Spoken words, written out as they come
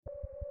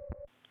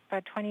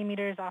at 20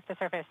 meters off the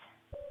surface.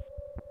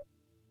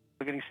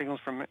 We're getting signals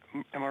from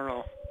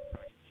MRO.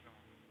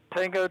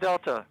 Tango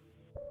Delta.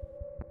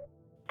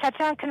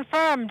 Touchdown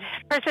confirmed.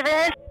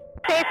 Perseverance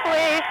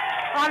safely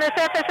on the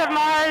surface of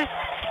Mars,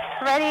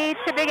 ready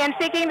to begin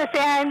seeking the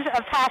signs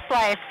of past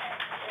life.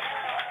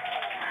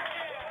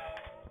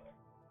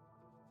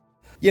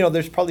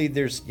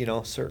 There's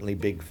certainly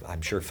big,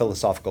 I'm sure,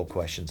 philosophical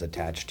questions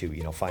attached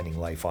to, finding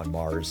life on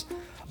Mars.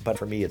 But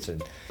for me, it's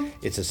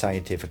a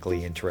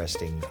scientifically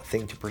interesting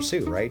thing to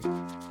pursue, right?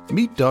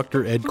 Meet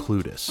Dr. Ed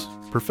Clutis,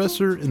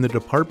 professor in the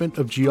Department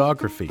of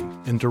Geography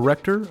and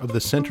director of the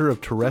Center of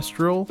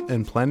Terrestrial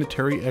and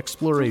Planetary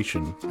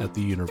Exploration at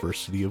the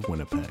University of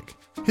Winnipeg.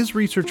 His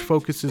research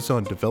focuses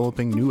on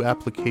developing new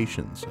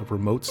applications of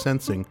remote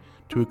sensing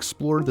to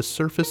explore the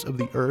surface of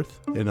the Earth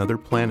and other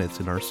planets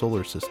in our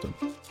solar system.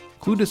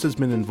 Clutis has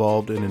been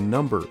involved in a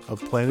number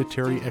of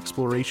planetary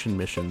exploration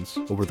missions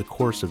over the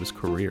course of his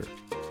career.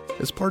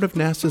 As part of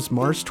NASA's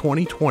Mars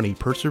 2020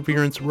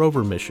 Perseverance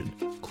rover mission,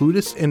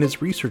 Clutis and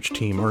his research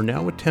team are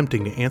now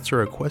attempting to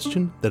answer a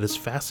question that has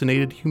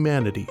fascinated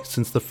humanity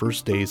since the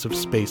first days of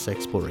space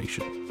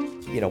exploration.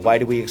 Why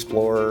do we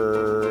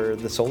explore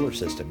the solar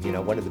system?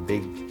 One of the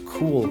big,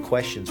 cool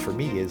questions for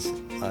me is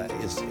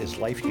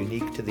life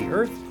unique to the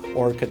Earth,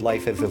 or could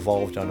life have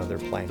evolved on other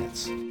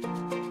planets?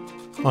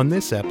 On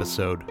this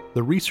episode,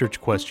 the research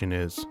question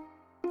is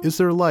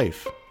there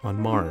life on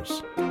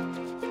Mars?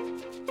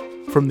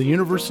 From the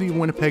University of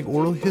Winnipeg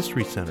Oral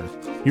History Center,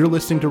 you're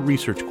listening to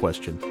Research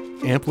Question,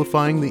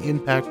 amplifying the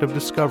impact of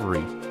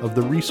discovery of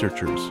the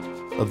researchers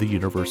of the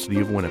University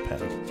of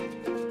Winnipeg.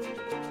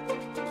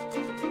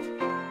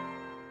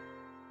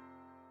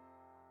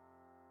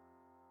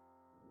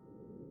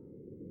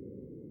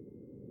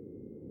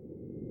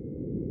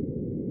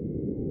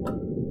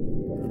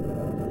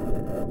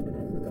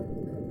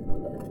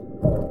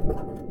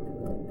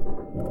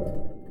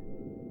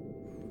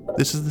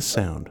 This is the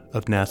sound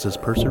of NASA's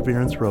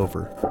Perseverance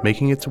rover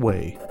making its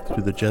way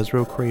through the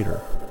Jezero crater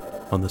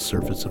on the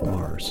surface of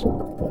Mars.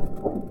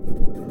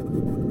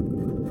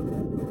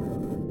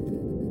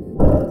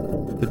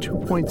 The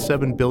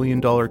 $2.7 billion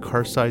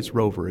car-sized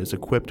rover is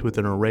equipped with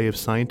an array of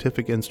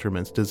scientific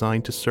instruments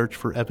designed to search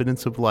for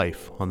evidence of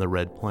life on the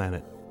red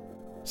planet.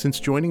 Since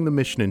joining the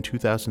mission in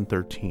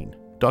 2013,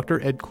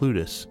 Dr. Ed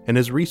Clutis and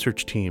his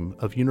research team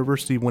of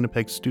University of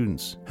Winnipeg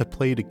students have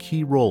played a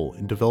key role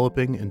in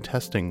developing and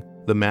testing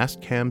the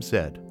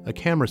Mastcam-Z, a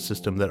camera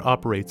system that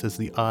operates as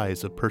the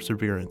eyes of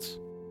Perseverance.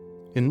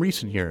 In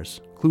recent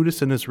years,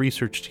 Clutis and his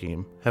research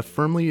team have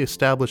firmly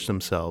established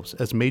themselves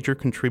as major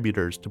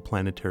contributors to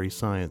planetary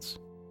science.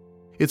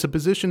 It's a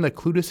position that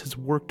Clutis has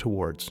worked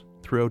towards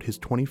throughout his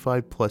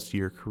 25-plus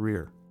year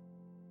career.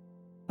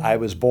 I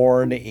was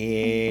born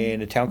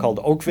in a town called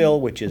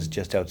Oakville, which is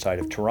just outside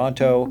of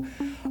Toronto.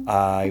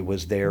 I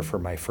was there for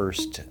my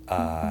first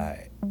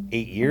 8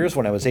 years.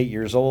 When I was 8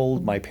 years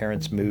old, my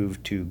parents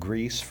moved to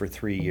Greece for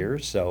 3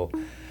 years. So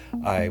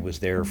I was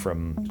there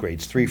from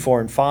grades 3,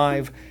 4, and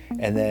 5.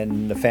 And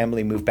then the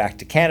family moved back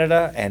to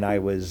Canada, and I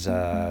was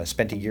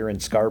spent a year in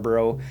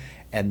Scarborough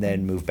and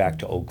then moved back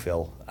to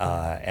Oakville.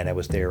 And I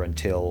was there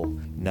until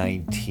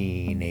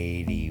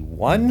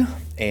 1981.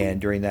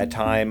 And during that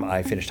time,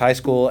 I finished high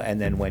school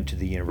and then went to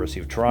the University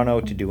of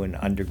Toronto to do an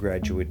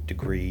undergraduate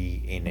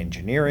degree in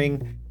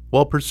engineering.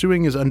 While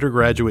pursuing his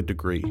undergraduate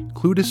degree,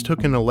 Clutis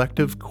took an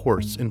elective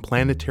course in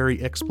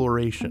planetary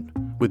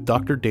exploration with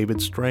Dr.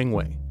 David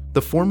Strangway,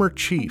 the former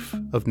chief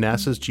of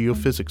NASA's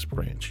geophysics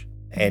branch.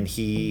 And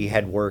he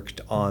had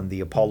worked on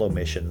the Apollo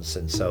missions,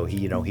 and so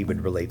he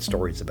would relate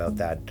stories about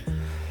that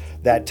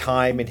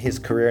time in his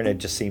career, and it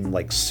just seemed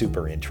like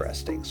super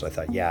interesting. So I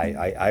thought,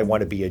 I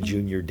want to be a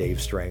junior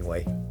Dave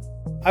Strangway.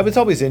 I was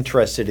always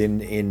interested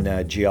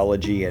in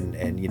geology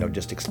and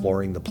just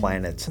exploring the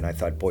planets, and I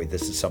thought, boy,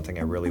 this is something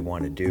I really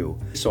want to do.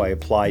 So I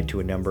applied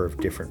to a number of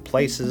different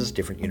places,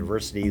 different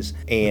universities,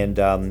 and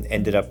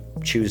ended up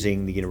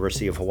choosing the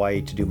University of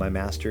Hawaii to do my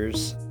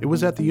master's. It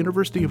was at the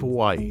University of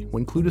Hawaii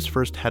when Clutis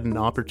first had an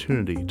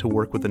opportunity to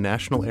work with the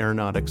National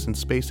Aeronautics and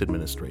Space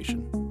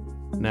Administration,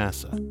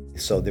 NASA.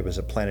 So there was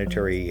a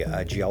planetary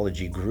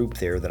geology group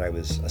there that I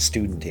was a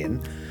student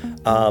in,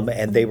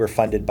 and they were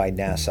funded by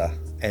NASA.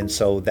 And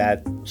so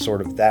that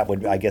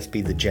would, I guess,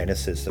 be the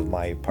genesis of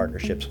my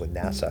partnerships with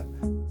NASA.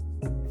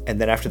 And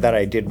then after that,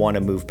 I did want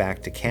to move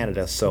back to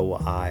Canada, so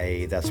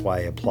that's why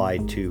I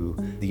applied to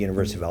the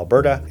University of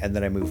Alberta, and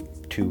then I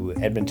moved to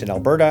Edmonton,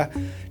 Alberta,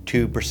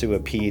 to pursue a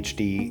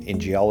PhD in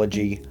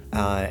geology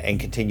and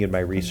continued my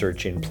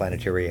research in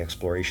planetary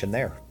exploration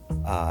there.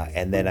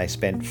 And then I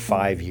spent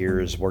 5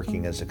 years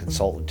working as a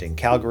consultant in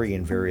Calgary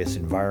in various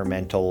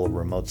environmental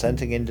remote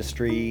sensing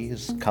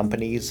industries,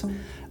 companies,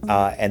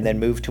 and then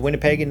moved to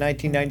Winnipeg in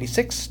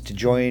 1996 to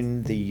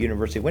join the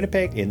University of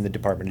Winnipeg in the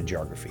Department of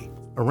Geography.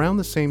 Around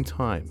the same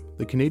time,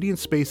 the Canadian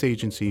Space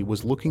Agency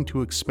was looking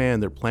to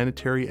expand their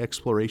planetary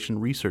exploration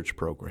research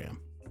program.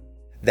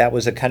 That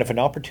was a kind of an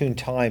opportune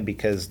time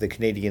because the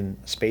Canadian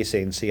Space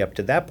Agency up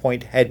to that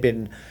point had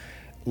been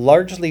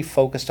largely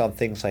focused on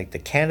things like the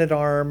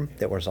Canadarm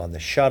that was on the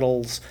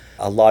shuttles,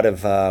 a lot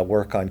of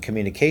work on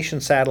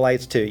communication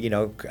satellites to,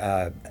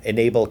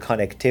 enable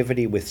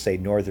connectivity with, say,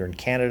 northern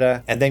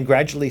Canada. And then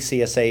gradually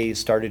CSA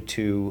started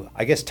to,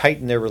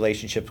 tighten their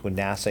relationships with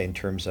NASA in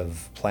terms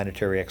of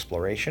planetary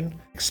exploration,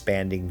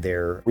 expanding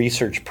their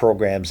research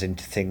programs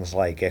into things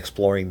like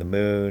exploring the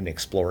moon,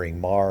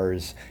 exploring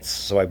Mars.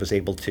 So I was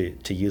able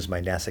to use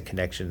my NASA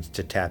connections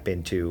to tap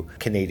into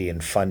Canadian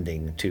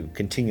funding to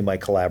continue my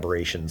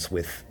collaborations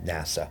with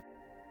NASA.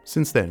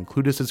 Since then,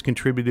 Clutis has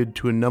contributed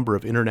to a number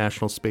of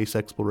international space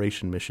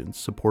exploration missions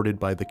supported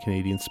by the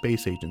Canadian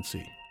Space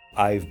Agency.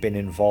 I've been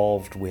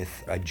involved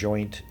with a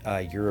joint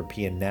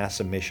European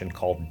NASA mission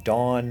called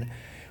Dawn,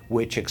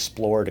 which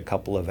explored a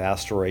couple of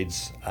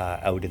asteroids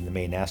out in the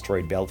main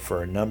asteroid belt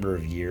for a number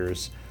of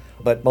years.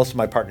 But most of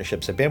my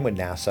partnerships have been with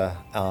NASA,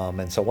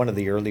 and so one of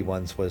the early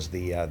ones was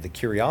the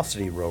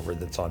Curiosity rover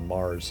that's on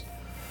Mars.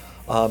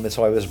 And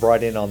so I was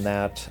brought in on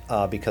that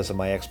because of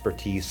my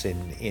expertise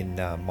in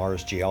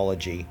Mars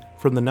geology.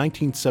 From the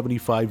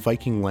 1975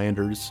 Viking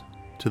landers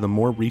to the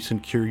more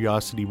recent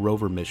Curiosity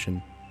rover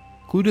mission,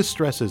 Clutis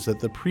stresses that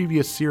the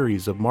previous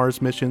series of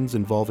Mars missions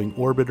involving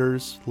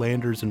orbiters,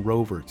 landers, and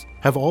rovers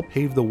have all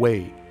paved the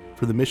way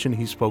for the mission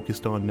he's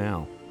focused on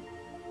now,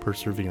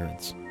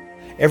 Perseverance.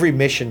 Every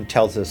mission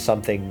tells us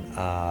something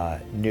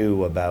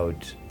new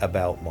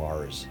about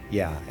Mars.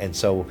 Yeah, and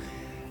so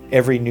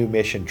every new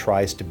mission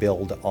tries to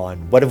build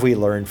on what have we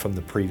learned from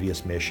the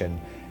previous mission,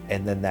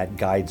 and then that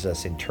guides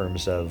us in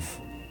terms of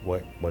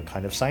what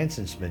kind of science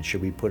instruments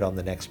should we put on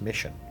the next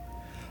mission.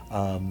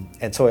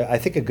 And so I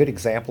think a good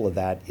example of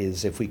that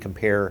is if we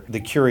compare the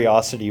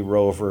Curiosity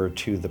rover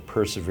to the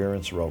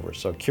Perseverance rover.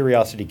 So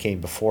Curiosity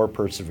came before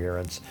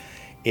Perseverance.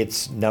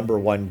 Its number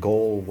one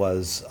goal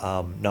was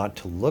not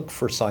to look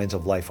for signs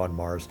of life on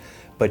Mars,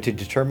 but to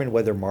determine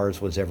whether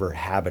Mars was ever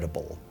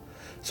habitable.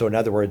 So in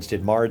other words,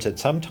 did Mars at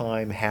some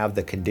time have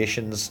the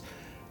conditions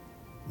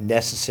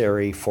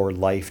necessary for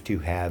life to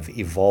have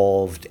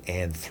evolved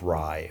and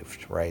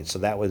thrived, right? So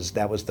that was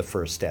the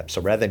first step.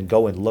 So rather than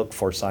go and look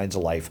for signs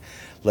of life,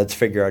 let's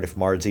figure out if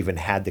Mars even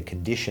had the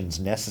conditions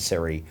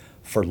necessary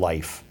for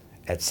life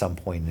at some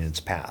point in its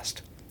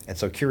past. And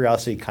so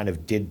Curiosity kind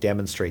of did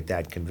demonstrate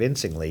that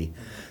convincingly,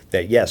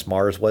 that yes,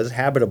 Mars was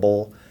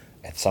habitable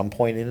at some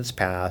point in its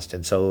past.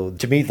 And so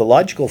to me, the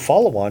logical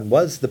follow-on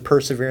was the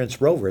Perseverance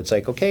rover. It's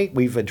like, okay,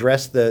 we've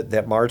addressed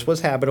that Mars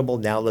was habitable.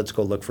 Now let's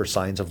go look for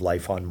signs of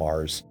life on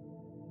Mars.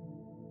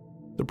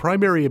 The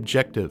primary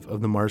objective of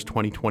the Mars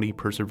 2020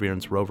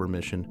 Perseverance rover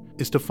mission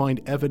is to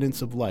find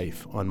evidence of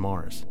life on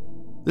Mars.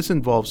 This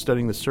involves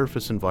studying the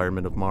surface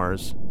environment of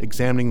Mars,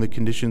 examining the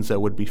conditions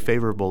that would be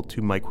favorable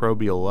to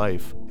microbial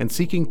life, and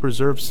seeking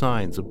preserved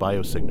signs of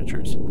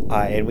biosignatures.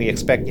 And we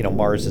expect,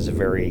 Mars is a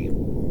very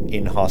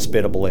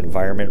inhospitable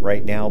environment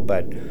right now,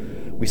 but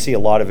we see a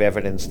lot of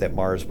evidence that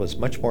Mars was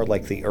much more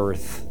like the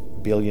Earth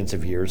billions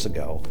of years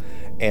ago.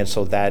 And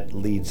so that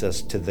leads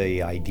us to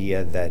the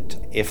idea that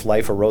if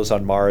life arose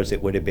on Mars,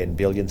 it would have been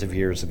billions of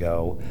years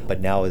ago. But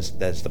now as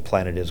the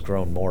planet has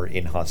grown more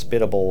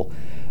inhospitable,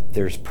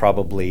 there's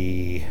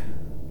probably,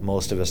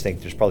 most of us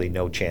think there's probably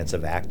no chance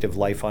of active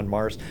life on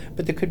Mars,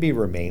 but there could be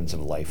remains of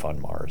life on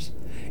Mars.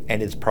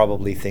 And it's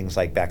probably things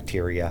like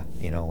bacteria,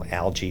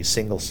 algae,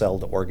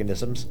 single-celled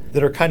organisms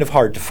that are kind of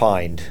hard to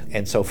find.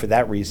 And so for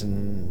that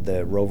reason,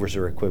 the rovers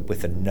are equipped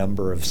with a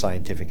number of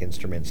scientific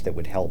instruments that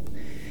would help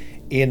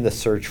in the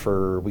search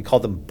for, we call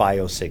them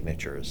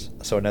biosignatures.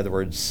 So in other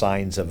words,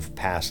 signs of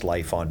past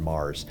life on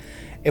Mars.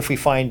 If we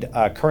find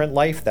current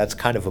life, that's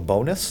kind of a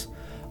bonus.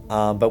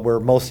 But we're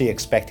mostly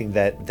expecting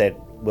that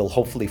we'll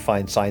hopefully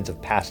find signs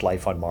of past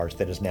life on Mars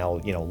that is now,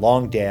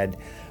 long dead,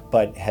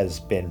 but has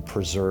been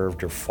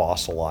preserved or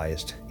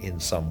fossilized in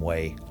some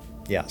way.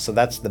 Yeah, so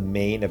that's the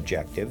main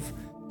objective.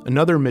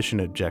 Another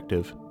mission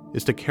objective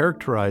is to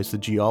characterize the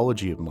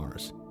geology of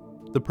Mars.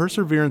 The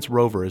Perseverance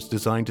rover is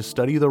designed to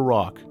study the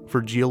rock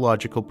for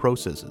geological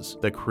processes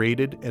that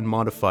created and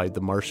modified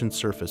the Martian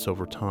surface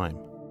over time.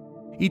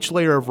 Each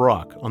layer of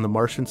rock on the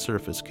Martian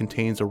surface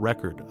contains a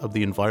record of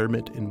the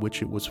environment in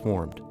which it was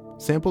formed.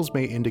 Samples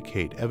may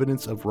indicate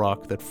evidence of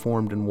rock that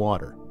formed in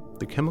water,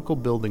 the chemical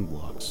building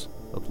blocks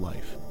of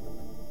life.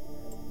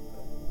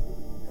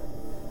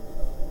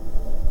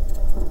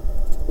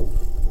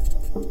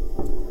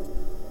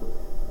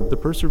 The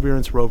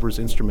Perseverance rover's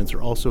instruments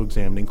are also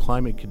examining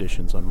climate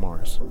conditions on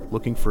Mars,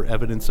 looking for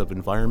evidence of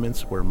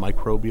environments where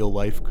microbial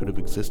life could have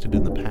existed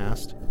in the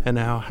past, and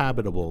how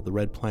habitable the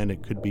red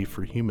planet could be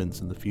for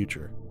humans in the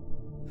future.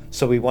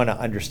 So we want to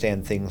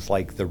understand things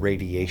like the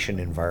radiation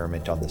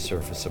environment on the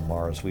surface of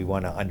Mars. We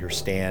want to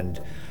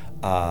understand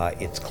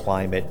its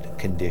climate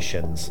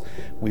conditions.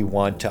 We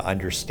want to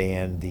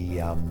understand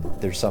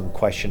there's some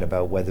question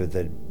about whether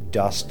the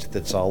dust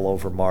that's all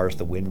over Mars,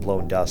 the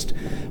wind-blown dust,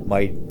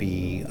 might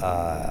be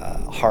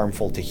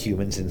harmful to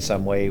humans in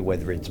some way,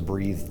 whether it's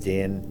breathed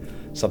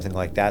in, something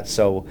like that.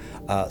 So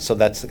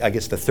that's, I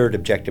guess, the third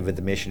objective of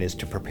the mission is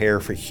to prepare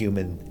for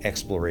human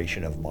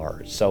exploration of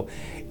Mars. So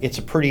it's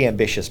a pretty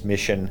ambitious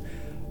mission.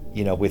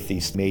 with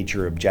these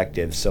major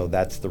objectives. So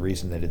that's the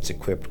reason that it's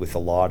equipped with a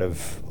lot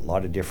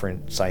of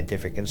different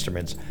scientific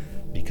instruments,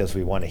 because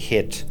we want to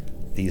hit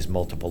these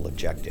multiple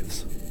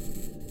objectives.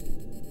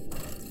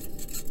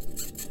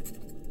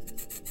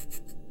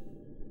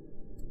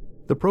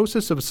 The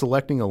process of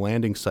selecting a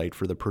landing site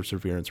for the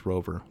Perseverance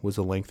rover was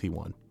a lengthy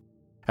one.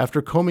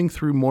 After combing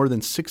through more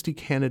than 60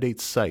 candidate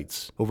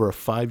sites over a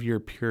 5-year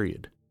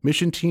period,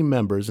 mission team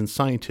members and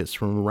scientists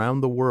from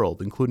around the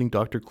world, including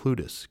Dr.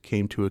 Clutis,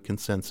 came to a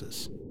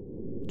consensus.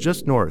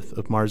 Just north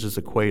of Mars's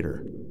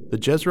equator, the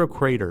Jezero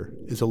Crater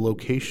is a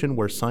location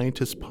where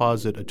scientists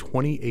posit a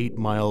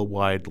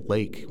 28-mile-wide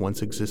lake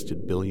once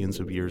existed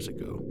billions of years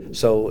ago.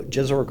 So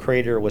Jezero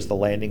Crater was the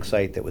landing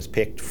site that was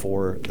picked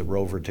for the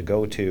rover to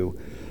go to.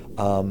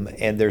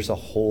 And there's a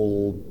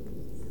whole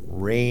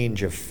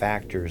range of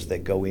factors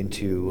that go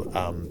into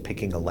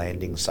picking a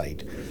landing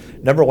site.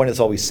 Number one is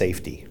always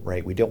safety,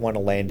 right? We don't want to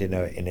land in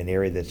an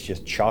area that's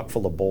just chock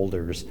full of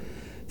boulders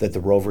that the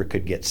rover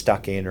could get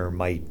stuck in or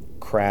might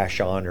crash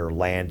on or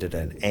land at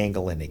an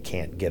angle and it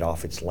can't get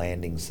off its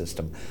landing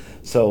system.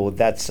 So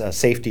that's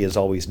safety is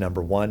always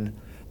number one.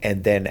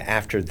 And then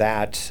after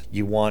that,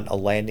 you want a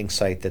landing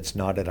site that's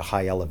not at a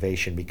high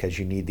elevation, because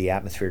you need the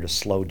atmosphere to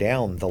slow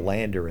down the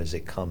lander as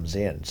it comes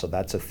in. So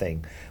that's a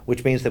thing,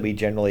 which means that we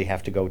generally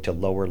have to go to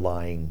lower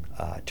lying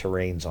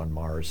terrains on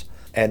Mars.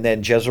 And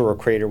then Jezero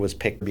Crater was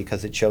picked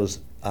because it shows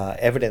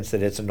evidence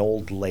that it's an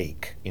old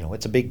lake.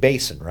 It's a big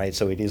basin, right?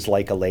 So it is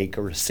like a lake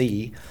or a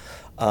sea.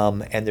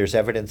 And there's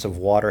evidence of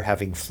water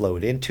having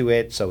flowed into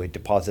it, so it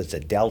deposits a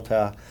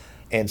delta.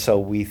 And so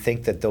we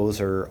think that those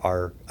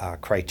are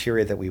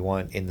criteria that we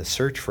want in the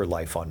search for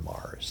life on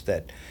Mars.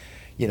 That,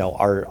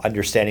 our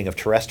understanding of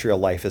terrestrial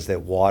life is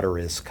that water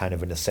is kind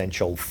of an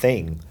essential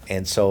thing.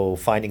 And so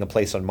finding a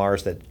place on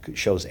Mars that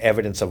shows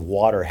evidence of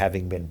water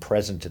having been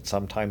present at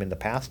some time in the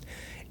past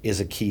is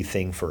a key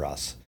thing for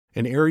us.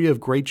 An area of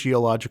great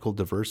geological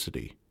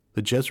diversity,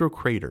 the Jezero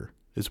Crater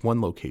is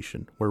one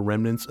location where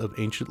remnants of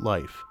ancient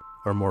life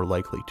are more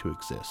likely to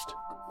exist.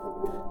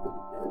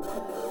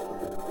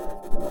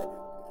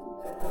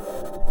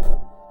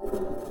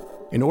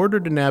 In order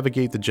to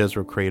navigate the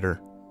Jezero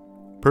Crater,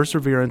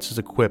 Perseverance is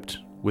equipped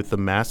with the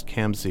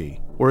Mastcam-Z,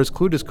 or as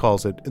Clutis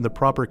calls it in the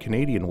proper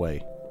Canadian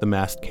way, the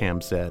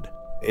Mastcam-Z.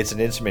 It's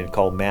an instrument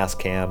called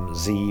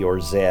Mastcam-Z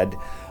or Z.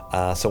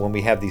 So when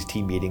we have these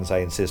team meetings, I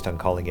insist on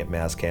calling it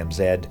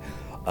Mastcam-Z,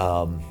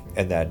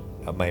 and that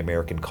my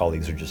American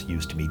colleagues are just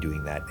used to me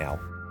doing that now.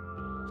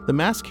 The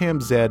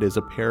Mastcam-Z is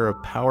a pair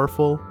of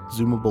powerful,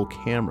 zoomable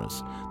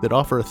cameras that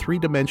offer a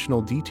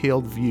three-dimensional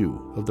detailed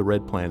view of the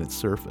red planet's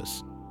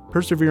surface.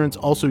 Perseverance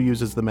also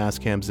uses the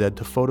Mastcam-Z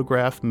to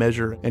photograph,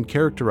 measure, and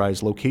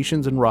characterize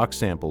locations and rock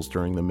samples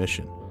during the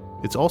mission.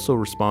 It's also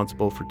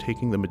responsible for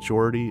taking the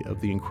majority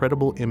of the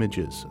incredible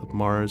images of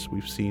Mars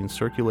we've seen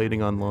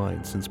circulating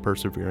online since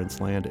Perseverance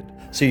landed.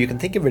 So you can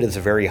think of it as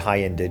a very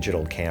high-end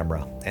digital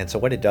camera. And so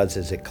what it does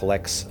is it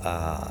collects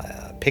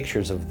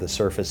pictures of the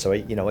surface. So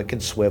it can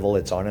swivel,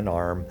 it's on an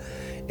arm,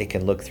 it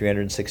can look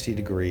 360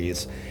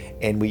 degrees,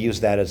 and we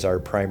use that as our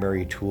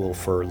primary tool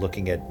for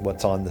looking at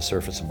what's on the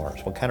surface of Mars.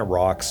 What kind of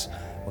rocks,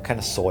 what kind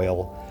of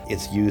soil.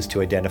 It's used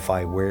to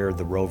identify where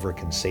the rover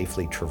can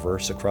safely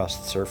traverse across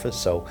the surface.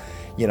 So,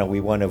 we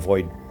want to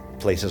avoid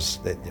places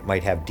that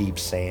might have deep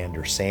sand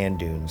or sand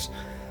dunes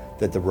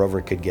that the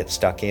rover could get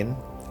stuck in.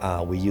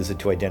 We use it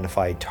to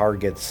identify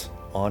targets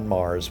on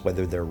Mars,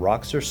 whether they're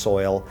rocks or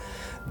soil,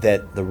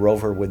 that the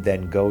rover would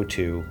then go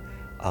to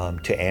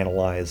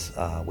analyze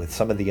with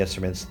some of the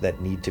instruments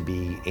that need to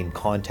be in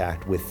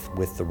contact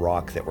with the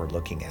rock that we're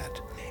looking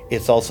at.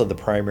 It's also the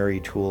primary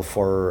tool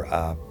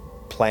for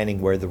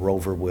planning where the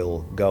rover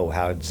will go.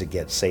 How does it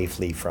get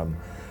safely from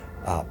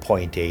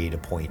point A to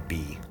point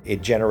B?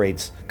 It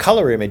generates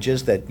color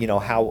images that,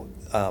 how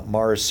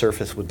Mars'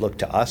 surface would look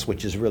to us,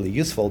 which is really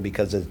useful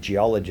because as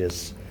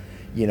geologists,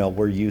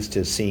 we're used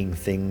to seeing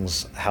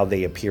things how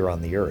they appear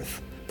on the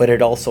Earth. But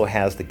it also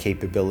has the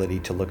capability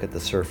to look at the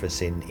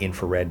surface in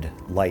infrared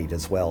light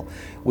as well,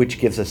 which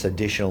gives us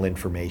additional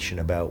information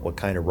about what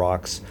kind of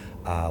rocks,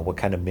 what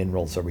kind of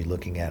minerals are we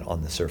looking at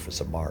on the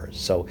surface of Mars.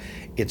 So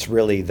it's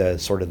really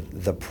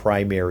the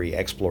primary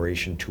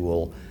exploration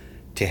tool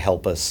to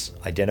help us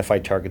identify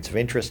targets of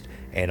interest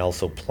and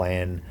also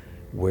plan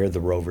where the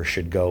rover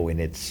should go in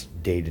its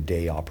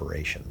day-to-day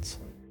operations.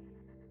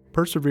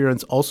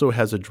 Perseverance also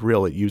has a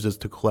drill it uses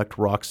to collect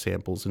rock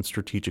samples in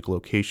strategic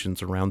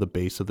locations around the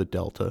base of the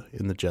delta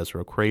in the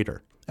Jezero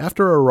Crater.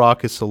 After a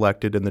rock is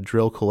selected and the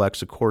drill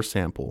collects a core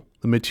sample,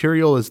 the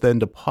material is then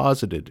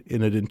deposited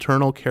in an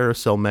internal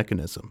carousel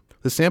mechanism.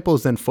 The sample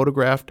is then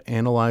photographed,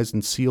 analyzed,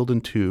 and sealed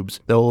in tubes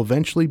that will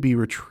eventually be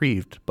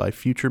retrieved by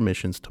future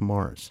missions to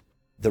Mars.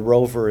 The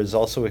rover is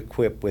also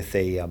equipped with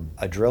a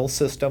drill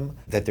system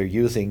that they're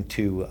using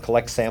to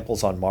collect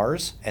samples on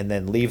Mars and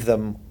then leave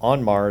them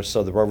on Mars.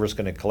 So the rover is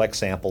going to collect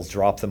samples,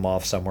 drop them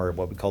off somewhere,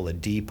 what we call a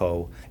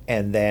depot.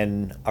 And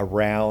then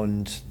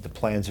the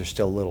plans are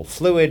still a little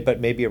fluid, but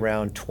maybe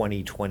around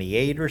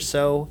 2028 or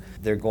so,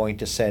 they're going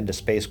to send a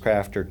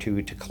spacecraft or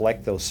two to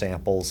collect those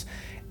samples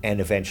and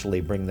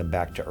eventually bring them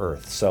back to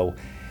Earth. So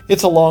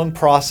it's a long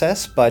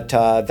process, but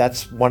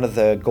that's one of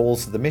the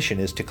goals of the mission,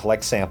 is to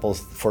collect samples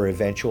for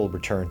eventual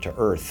return to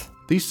Earth.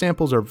 These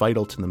samples are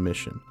vital to the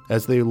mission,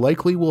 as they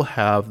likely will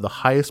have the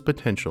highest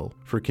potential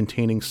for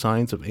containing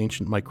signs of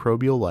ancient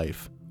microbial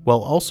life,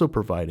 while also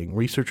providing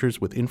researchers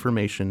with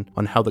information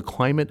on how the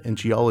climate and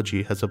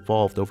geology has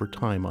evolved over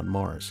time on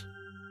Mars.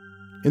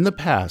 In the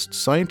past,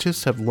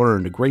 scientists have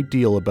learned a great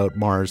deal about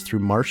Mars through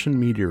Martian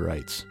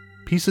meteorites,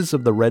 pieces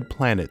of the red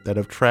planet that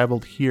have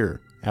traveled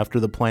here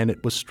after the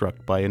planet was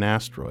struck by an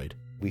asteroid.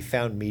 We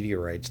found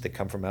meteorites that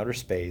come from outer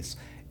space,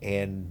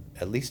 and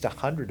at least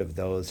 100 of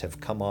those have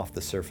come off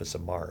the surface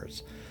of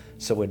Mars.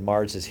 So when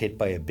Mars is hit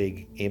by a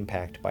big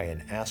impact by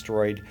an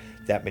asteroid,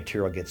 that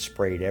material gets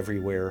sprayed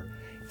everywhere.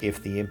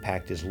 If the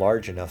impact is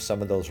large enough,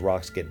 some of those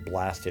rocks get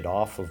blasted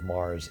off of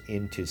Mars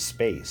into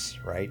space,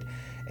 right?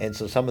 And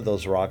so some of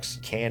those rocks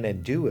can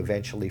and do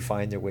eventually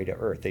find their way to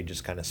Earth. They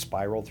just kind of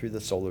spiral through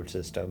the solar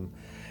system,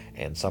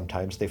 and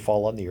sometimes they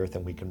fall on the Earth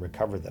and we can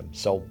recover them.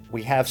 So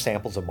we have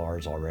samples of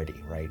Mars already,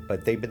 right?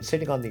 But they've been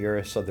sitting on the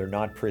Earth, so they're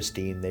not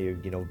pristine.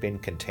 They've, been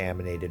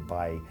contaminated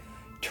by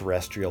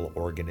terrestrial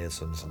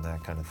organisms and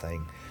that kind of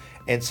thing.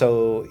 And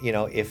so,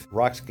 if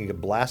rocks can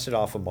get blasted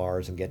off of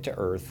Mars and get to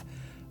Earth,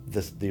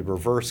 the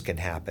reverse can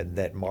happen,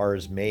 that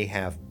Mars may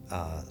have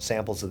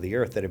samples of the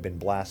Earth that have been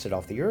blasted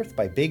off the Earth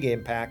by big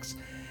impacts,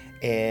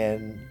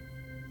 and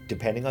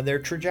depending on their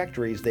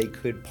trajectories, they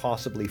could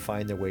possibly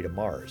find their way to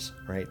Mars,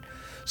 right?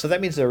 So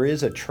that means there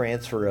is a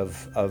transfer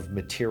of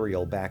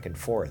material back and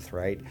forth,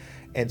 right?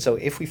 And so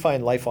if we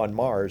find life on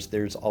Mars,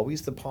 there's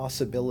always the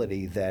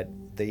possibility that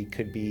they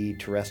could be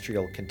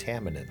terrestrial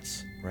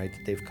contaminants, right?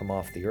 That they've come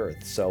off the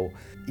Earth. So,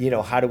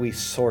 how do we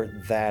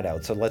sort that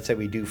out? So let's say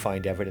we do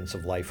find evidence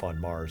of life on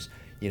Mars.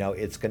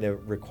 It's going to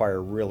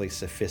require really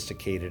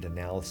sophisticated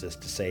analysis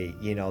to say,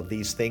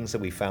 these things that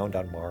we found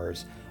on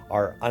Mars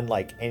are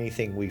unlike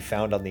anything we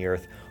found on the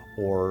Earth,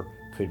 or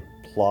could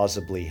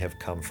plausibly have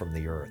come from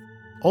the Earth.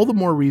 All the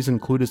more reason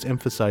Clutis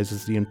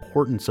emphasizes the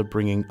importance of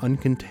bringing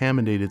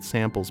uncontaminated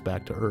samples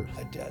back to Earth.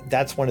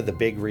 That's one of the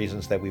big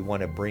reasons that we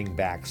want to bring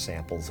back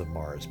samples of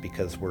Mars,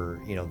 because we're,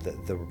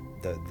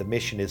 the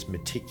mission is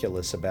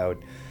meticulous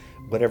about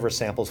whatever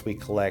samples we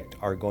collect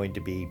are going to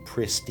be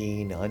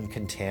pristine,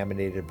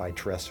 uncontaminated by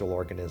terrestrial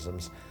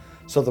organisms.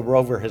 So the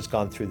rover has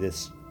gone through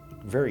this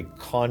very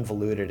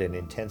convoluted and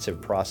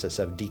intensive process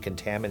of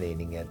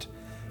decontaminating it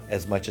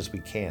as much as we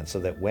can,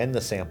 so that when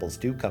the samples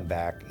do come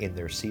back in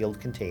their sealed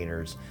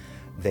containers,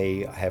 they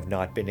have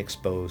not been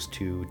exposed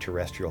to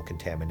terrestrial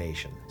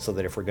contamination. So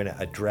that if we're going to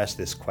address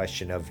this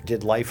question of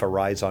did life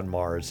arise on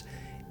Mars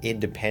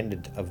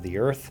independent of the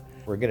Earth,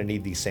 we're going to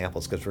need these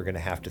samples, because we're going to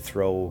have to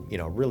throw,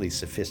 really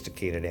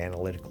sophisticated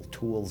analytical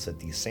tools at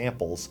these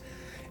samples.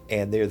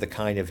 And they're the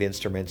kind of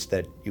instruments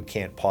that you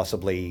can't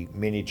possibly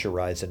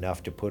miniaturize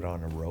enough to put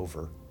on a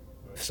rover.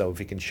 So if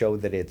you can show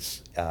that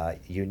it's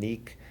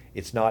unique,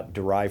 it's not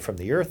derived from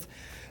the Earth,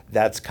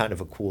 that's kind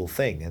of a cool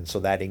thing. And so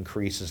that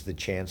increases the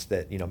chance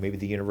that, maybe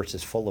the universe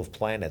is full of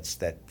planets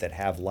that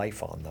have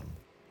life on them.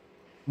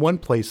 One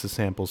place the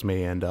samples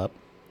may end up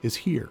is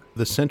here,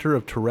 the Center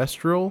of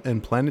Terrestrial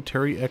and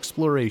Planetary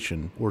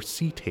Exploration, or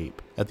CTAPE,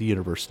 at the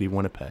University of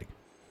Winnipeg.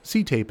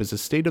 CTAPE is a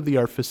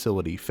state-of-the-art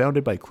facility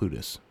founded by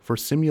Clutis for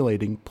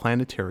simulating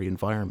planetary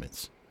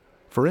environments.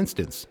 For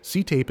instance,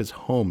 CTAPE is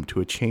home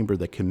to a chamber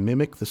that can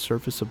mimic the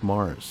surface of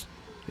Mars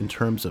in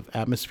terms of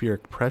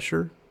atmospheric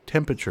pressure,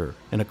 temperature,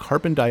 and a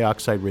carbon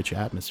dioxide-rich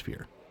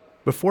atmosphere.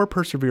 Before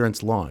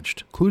Perseverance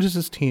launched,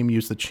 Clutis' team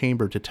used the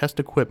chamber to test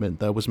equipment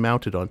that was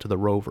mounted onto the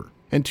rover,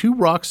 and 2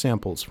 rock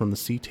samples from the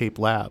CTAPE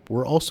lab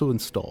were also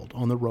installed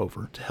on the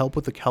rover to help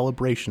with the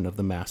calibration of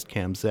the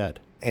Mastcam Z.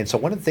 And so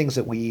one of the things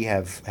that we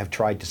have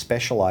tried to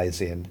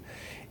specialize in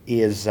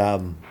is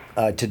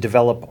to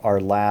develop our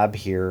lab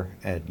here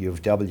at U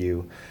of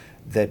W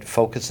that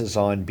focuses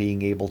on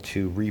being able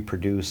to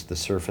reproduce the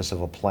surface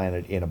of a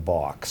planet in a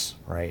box,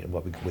 right?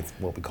 With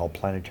what we call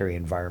planetary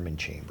environment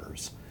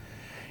chambers.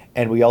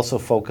 And we also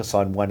focus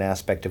on one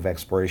aspect of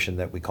exploration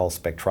that we call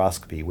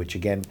spectroscopy, which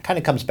again kind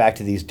of comes back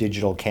to these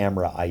digital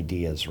camera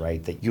ideas,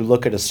 right? That you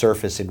look at a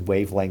surface in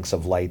wavelengths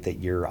of light that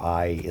your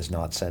eye is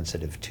not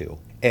sensitive to.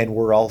 And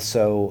we're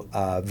also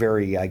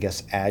very,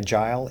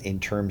 agile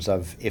in terms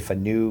of if a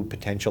new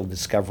potential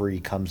discovery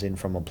comes in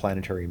from a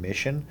planetary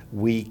mission,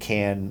 we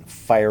can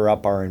fire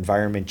up our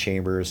environment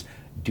chambers,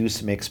 do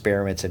some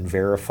experiments, and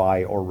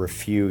verify or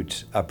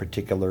refute a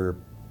particular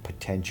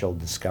potential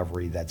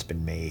discovery that's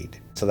been made.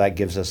 So that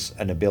gives us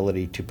an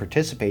ability to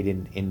participate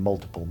in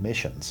multiple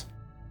missions.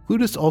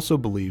 Clutis also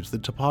believes the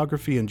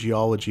topography and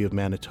geology of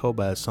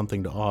Manitoba has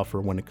something to offer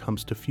when it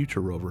comes to future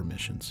rover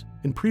missions.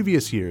 In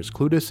previous years,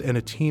 Clutis and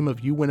a team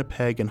of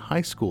UWinnipeg and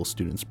high school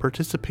students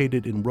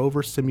participated in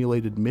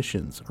rover-simulated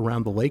missions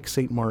around the Lake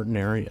St. Martin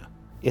area.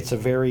 It's a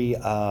very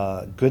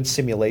good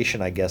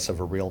simulation, of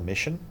a real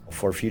mission.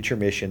 For future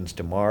missions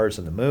to Mars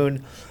and the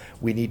Moon,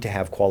 we need to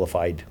have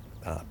qualified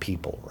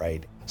people,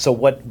 right? So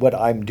what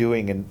I'm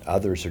doing, and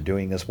others are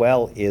doing as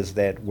well, is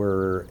that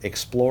we're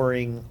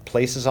exploring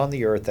places on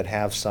the Earth that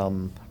have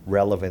some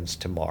relevance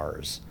to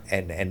Mars.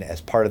 And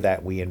as part of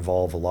that, we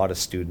involve a lot of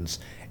students,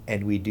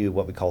 and we do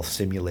what we call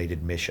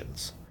simulated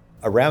missions.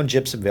 Around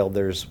Gibsonville,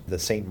 there's the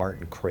St.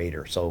 Martin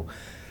crater. So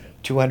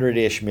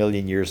 200-ish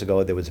million years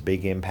ago, there was a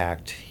big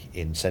impact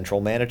in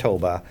central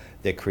Manitoba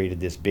that created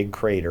this big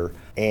crater.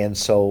 And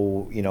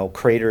so,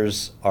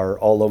 craters are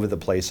all over the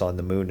place on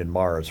the moon and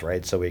Mars,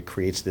 right? So it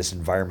creates this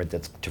environment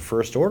that's to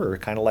first order,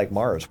 kind of like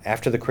Mars.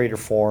 After the crater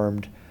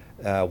formed,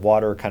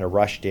 water kind of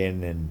rushed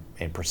in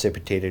and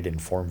precipitated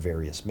and formed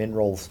various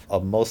minerals.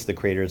 Most of the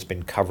crater has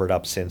been covered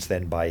up since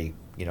then by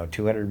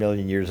 200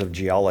 million years of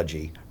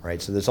geology,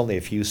 right? So there's only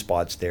a few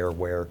spots there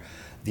where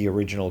the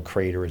original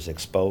crater is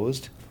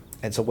exposed.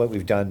 And so what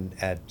we've done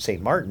at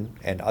St. Martin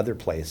and other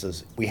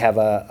places, we have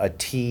a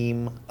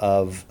team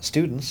of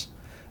students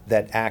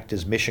that act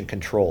as mission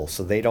control.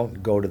 So they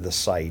don't go to the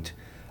site.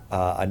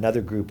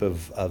 Another group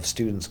of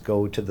students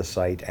go to the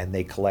site and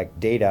they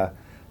collect data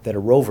that a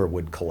rover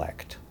would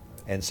collect.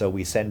 And so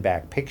we send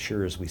back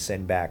pictures, we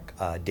send back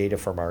data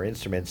from our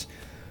instruments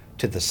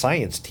to the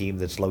science team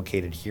that's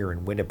located here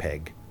in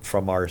Winnipeg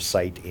from our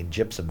site in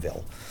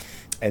Gibsonville.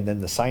 And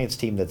then the science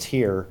team that's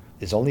here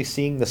is only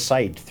seeing the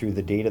site through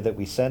the data that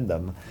we send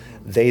them.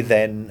 They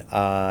then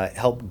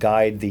help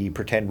guide the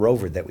pretend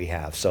rover that we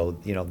have. So,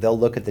 they'll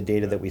look at the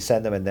data that we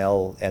send them and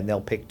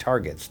they'll pick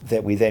targets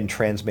that we then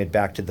transmit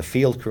back to the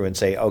field crew and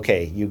say,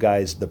 okay, you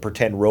guys, the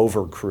pretend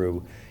rover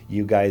crew,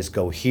 you guys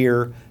go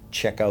here,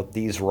 check out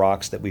these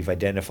rocks that we've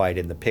identified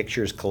in the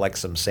pictures, collect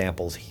some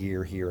samples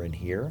here, here, and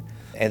here.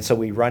 And so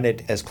we run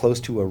it as close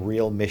to a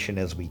real mission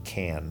as we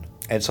can.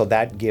 And so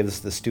that gives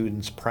the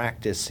students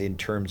practice in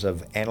terms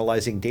of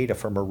analyzing data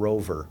from a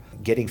rover,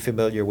 getting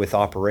familiar with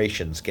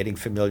operations, getting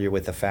familiar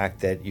with the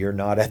fact that you're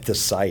not at the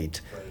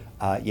site,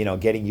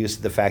 getting used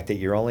to the fact that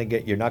you're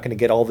not going to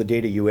get all the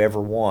data you ever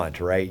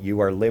want, right? You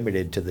are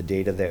limited to the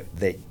data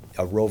that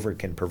a rover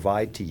can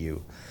provide to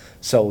you.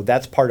 So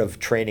that's part of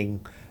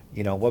training,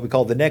 what we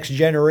call the next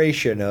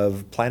generation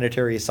of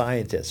planetary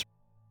scientists.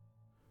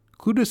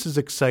 Cludius is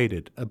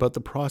excited about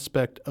the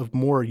prospect of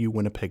more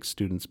UWinnipeg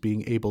students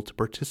being able to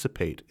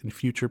participate in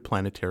future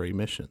planetary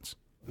missions.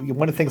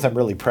 One of the things I'm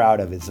really proud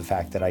of is the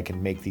fact that I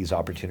can make these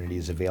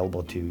opportunities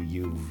available to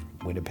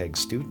UWinnipeg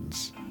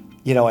students.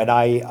 And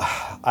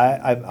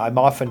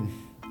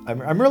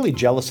I'm really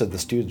jealous of the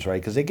students,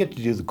 right? Because they get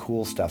to do the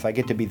cool stuff. I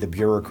get to be the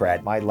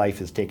bureaucrat. My life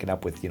is taken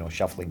up with,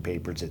 shuffling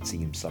papers, it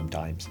seems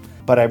sometimes.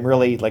 But I'm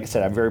really, like I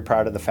said, I'm very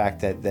proud of the fact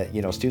that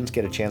students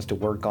get a chance to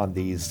work on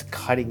these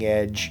cutting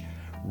edge,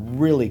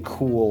 really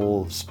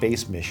cool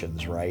space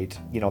missions, right?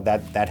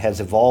 That has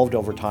evolved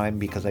over time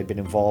because I've been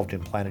involved in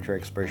planetary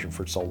exploration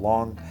for so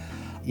long.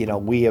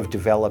 We have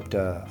developed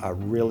a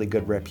really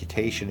good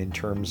reputation in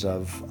terms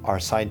of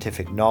our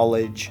scientific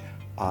knowledge,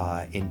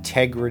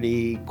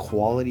 integrity,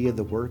 quality of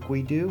the work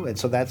we do. And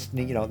so that's,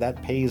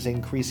 that pays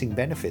increasing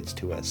benefits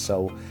to us.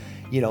 So,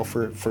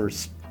 for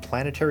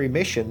planetary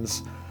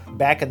missions,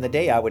 back in the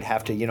day, I would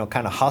have to,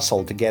 kind of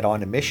hustle to get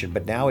on a mission,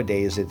 but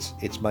nowadays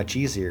it's much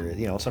easier.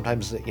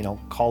 Sometimes,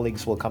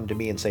 colleagues will come to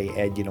me and say,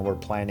 Ed, we're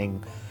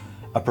planning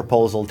a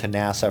proposal to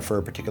NASA for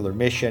a particular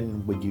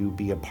mission. Would you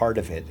be a part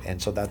of it?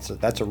 And so that's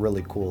a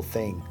really cool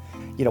thing.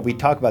 We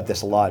talk about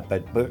this a lot,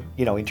 but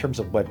in terms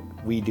of what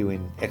we do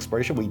in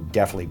exploration, we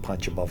definitely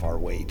punch above our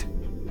weight.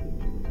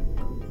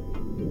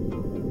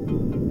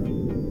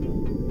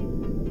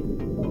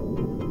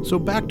 So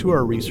back to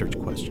our research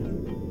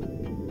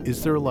question.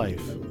 Is there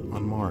life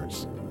on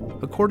Mars?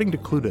 According to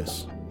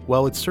Cludius,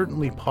 while it's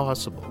certainly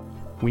possible,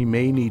 we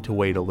may need to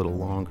wait a little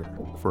longer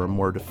for a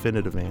more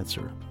definitive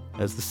answer,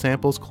 as the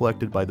samples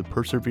collected by the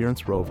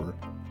Perseverance rover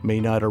may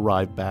not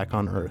arrive back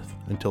on Earth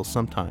until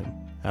sometime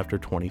after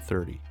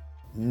 2030.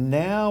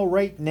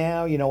 Right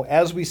now,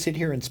 as we sit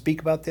here and speak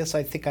about this,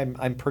 I think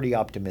I'm pretty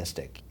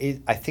optimistic.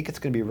 I think it's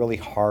going to be really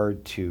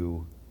hard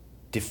to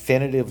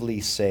definitively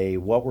say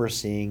what we're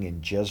seeing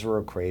in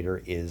Jezero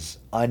Crater is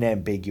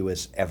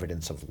unambiguous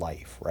evidence of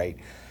life, right?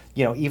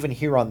 Even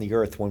here on the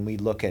Earth, when we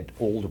look at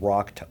old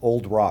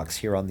rocks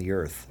here on the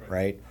Earth,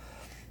 right?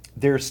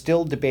 There's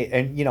still debate,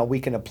 and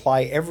we can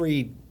apply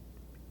every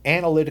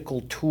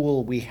analytical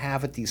tool we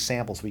have at these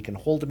samples. We can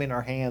hold them in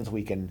our hands,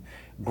 we can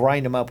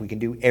grind them up, we can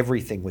do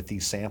everything with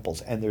these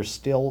samples, and there's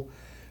still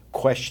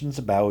questions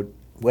about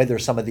whether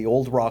some of the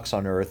old rocks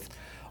on Earth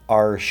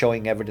are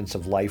showing evidence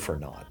of life or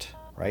not.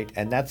 Right?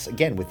 And that's,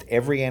 again, with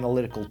every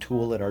analytical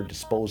tool at our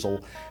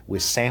disposal,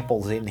 with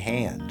samples in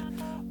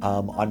hand.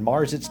 On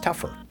Mars, it's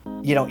tougher.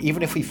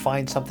 Even if we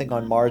find something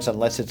on Mars,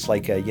 unless it's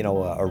like a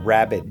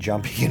rabbit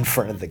jumping in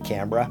front of the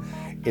camera,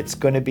 it's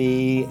going to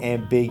be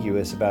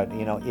ambiguous about,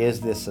 is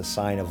this a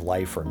sign of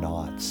life or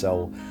not?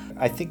 So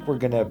I think we're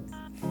going to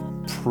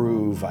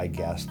prove, I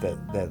guess,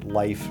 that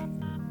life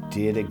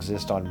did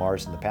exist on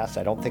Mars in the past.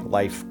 I don't think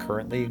life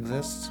currently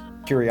exists.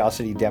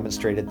 Curiosity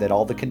demonstrated that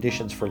all the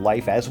conditions for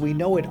life as we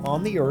know it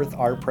on the Earth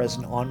are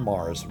present on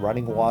Mars.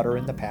 Running water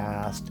in the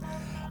past,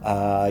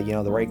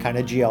 the right kind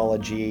of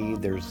geology.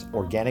 There's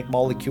organic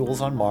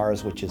molecules on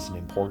Mars, which is an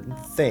important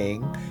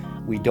thing.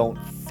 We don't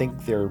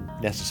think they're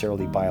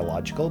necessarily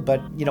biological,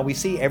 but we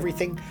see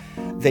everything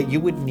that you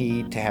would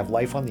need to have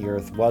life on the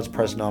Earth was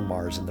present on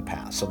Mars in the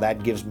past. So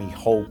that gives me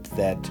hope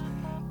that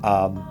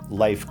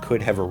life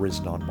could have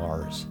arisen on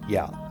Mars.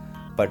 Yeah.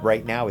 But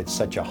right now it's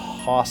such a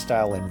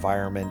hostile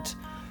environment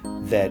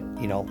that,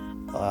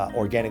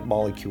 organic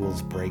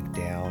molecules break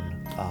down.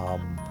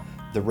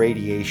 The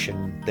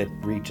radiation that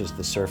reaches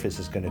the surface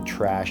is going to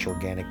trash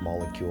organic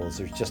molecules.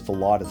 There's just a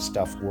lot of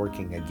stuff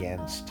working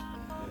against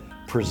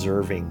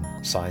preserving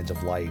signs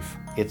of life.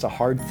 It's a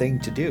hard thing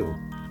to do,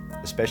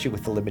 especially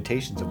with the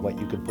limitations of what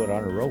you could put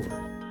on a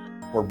rover.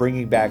 We're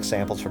bringing back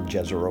samples from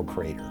Jezero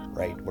Crater,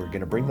 right? We're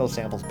going to bring those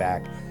samples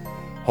back,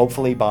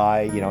 hopefully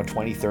by,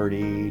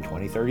 2030,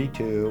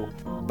 2032.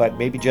 But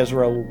maybe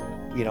Jezero,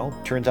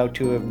 turns out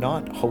to have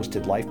not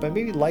hosted life, but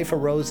maybe life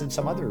arose in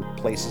some other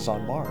places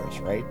on Mars,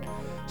 right?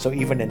 So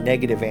even a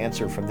negative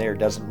answer from there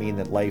doesn't mean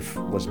that life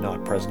was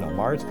not present on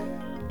Mars.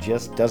 It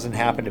just doesn't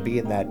happen to be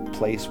in that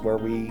place where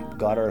we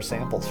got our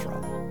samples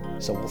from.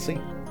 So we'll see.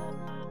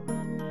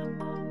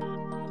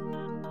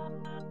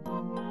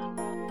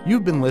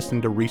 You've been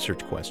listening to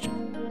Research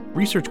Question.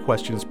 Research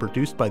Question is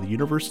produced by the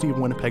University of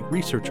Winnipeg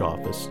Research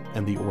Office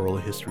and the Oral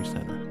History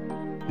Center.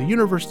 The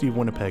University of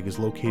Winnipeg is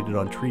located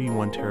on Treaty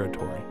 1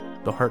 territory,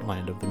 the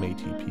heartland of the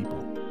Métis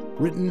people.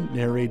 Written,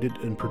 narrated,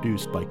 and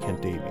produced by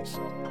Kent Davies.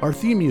 Our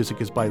theme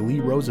music is by Lee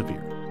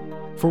Rosevere.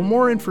 For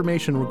more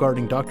information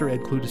regarding Dr.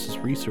 Ed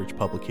Clutis' research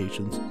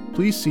publications,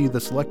 please see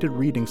the selected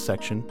readings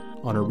section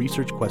on our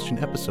Research Question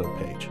episode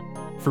page.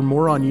 For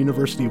more on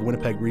University of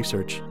Winnipeg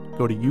research,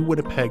 go to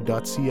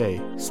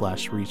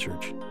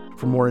uwinnipeg.ca/research.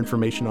 For more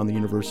information on the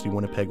University of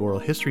Winnipeg Oral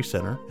History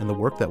Center and the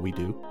work that we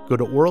do, go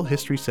to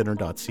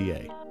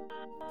oralhistorycenter.ca.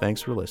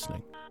 Thanks for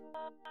listening.